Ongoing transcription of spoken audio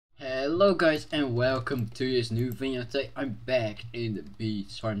Hello guys and welcome to this new video. Today I'm back in the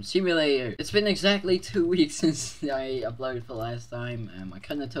Beach Farm Simulator. It's been exactly 2 weeks since I uploaded for the last time. I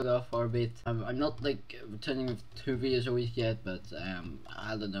kinda took off for a bit. I'm not like returning with 2 videos a week yet, but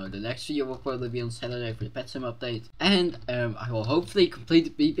I don't know. The next video will probably be on Saturday for the Pet Sim update. And I will hopefully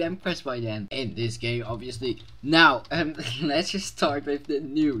complete the BBM quest by then in this game, obviously. Now, let's just start with the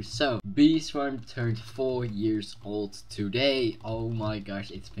news. So, Beach Farm turned 4 years old today. Oh my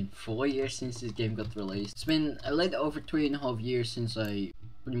gosh, it's been 4 years since this game got released. It's been a little over 3.5 years since I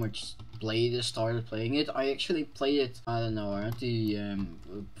pretty much started playing it. I actually played it, I don't know, around the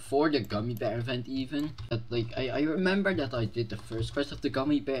before the gummy bear event even. But like I remember that I did the first quest of the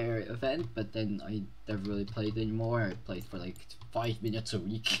gummy bear event, but then I never really played anymore. I played for like 5 minutes a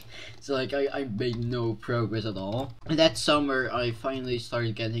week. So like I made no progress at all. And that summer I finally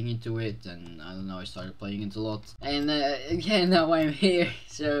started getting into it, and I don't know, I started playing it a lot. And yeah, now I'm here.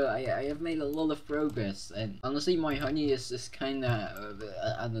 So I have made a lot of progress, and honestly my honey is kinda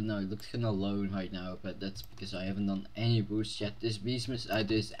I don't know, it looks kinda low right now, but that's because I haven't done any boosts yet this Beastmas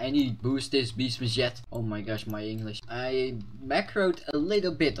yet. Oh my gosh, my English. I macroed a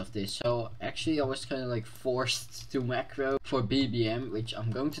little bit of this, so actually I was kinda like forced to macro for BBM, which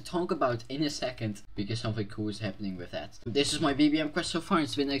I'm going to talk about in a second because something cool is happening with that. This is my BBM quest so far.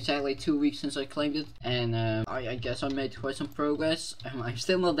 It's been exactly 2 weeks since I claimed it, and I guess I made quite some progress. I'm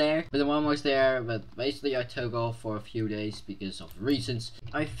still not there, but I'm almost there. But basically I took off for a few days because of reasons.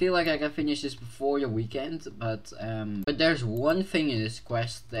 I feel like I can finish this before the weekend, but there's one thing in this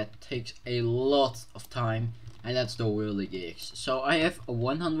quest that takes a lot of time, and that's the whirly gigs. So I have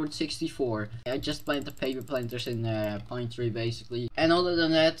 164. I just planted the paper planters in pine tree basically. And other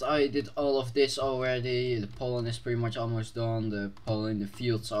than that, I did all of this already. The pollen is pretty much almost done. The pollen in the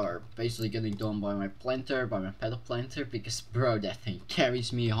fields are basically getting done by my planter, by my pedal planter, because bro, that thing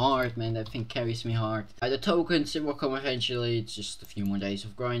carries me hard, man. That thing carries me hard. The tokens, it will come eventually. It's just a few more days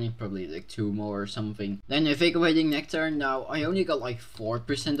of grinding, probably like 2 more or something. Then invigorating nectar. Now I only got like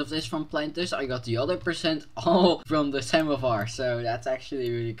 4% of this from planters. I got the other percent all from the samovar, so that's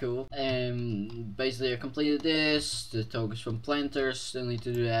actually really cool. Basically I completed this. The tokens from planters, still need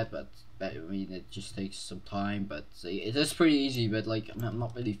to do that, but I mean, it just takes some time, but it is pretty easy. But like I'm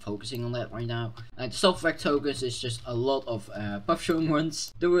not really focusing on that right now. The software tokens is just a lot of puffshroom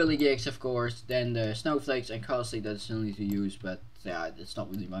ones, the whirly gigs of course, then the snowflakes and casting that I still need to use, but yeah, it's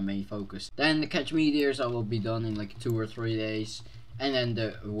not really my main focus. Then the catch meteors I will be done in like 2 or 3 days. And then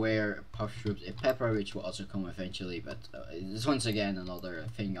the rare puffshrooms in pepper, which will also come eventually, but it's once again another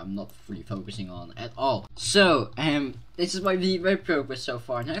thing I'm not fully focusing on at all. So, this is my video progress so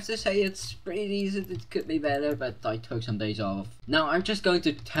far, and I have to say it's pretty decent. It could be better, but I took some days off. Now I'm just going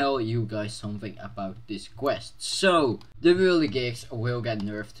to tell you guys something about this quest. So, the whirly gigs will get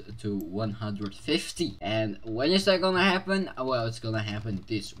nerfed to 150, and when is that gonna happen? Well, it's gonna happen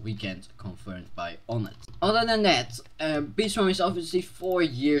this weekend, confirmed by Onnit. Other than that, Beach Farm is obviously 4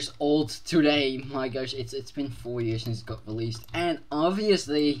 years old today. My gosh, it's been 4 years since it got released, and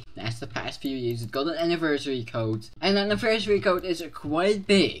obviously, as the past few years, it got an anniversary code, and an anniversary code is quite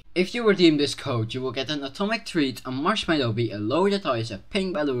big. If you redeem this code, you will get an atomic treat, a marshmallow bee, a loaded ice, a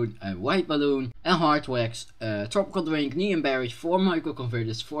pink balloon, a white balloon, a hard wax, a tropical drink, neon berries, 4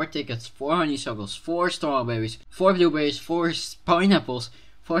 microconverters, 4 tickets, 4 honeysuckles, 4 strawberries, 4 blueberries, 4 pineapples,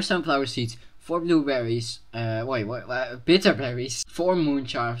 4 sunflower seeds, 4 blueberries, bitter berries, 4 moon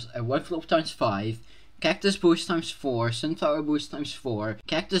charms, 1 flop times 5, cactus boost times 4, sunflower boost times 4,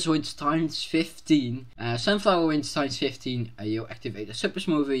 cactus winds times 15, sunflower winds times 15, you activate a super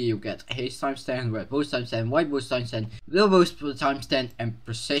smoothie, you get haste times 10, red boost times 10, white boost times 10, blue boost times 10, and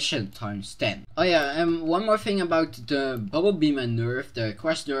precision times 10. Oh yeah, one more thing about the bubble beam and nerf, the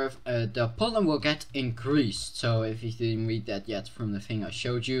quest nerf, the pollen will get increased. So if you didn't read that yet from the thing I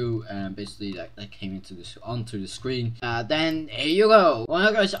showed you, basically that came onto the screen, then here you go.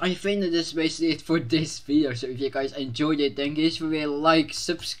 Well guys, I think that this is basically it for this video. So if you guys enjoyed it, then give this video a like,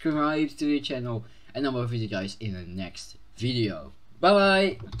 subscribe to the channel, and I will see you guys in the next video. Bye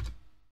bye.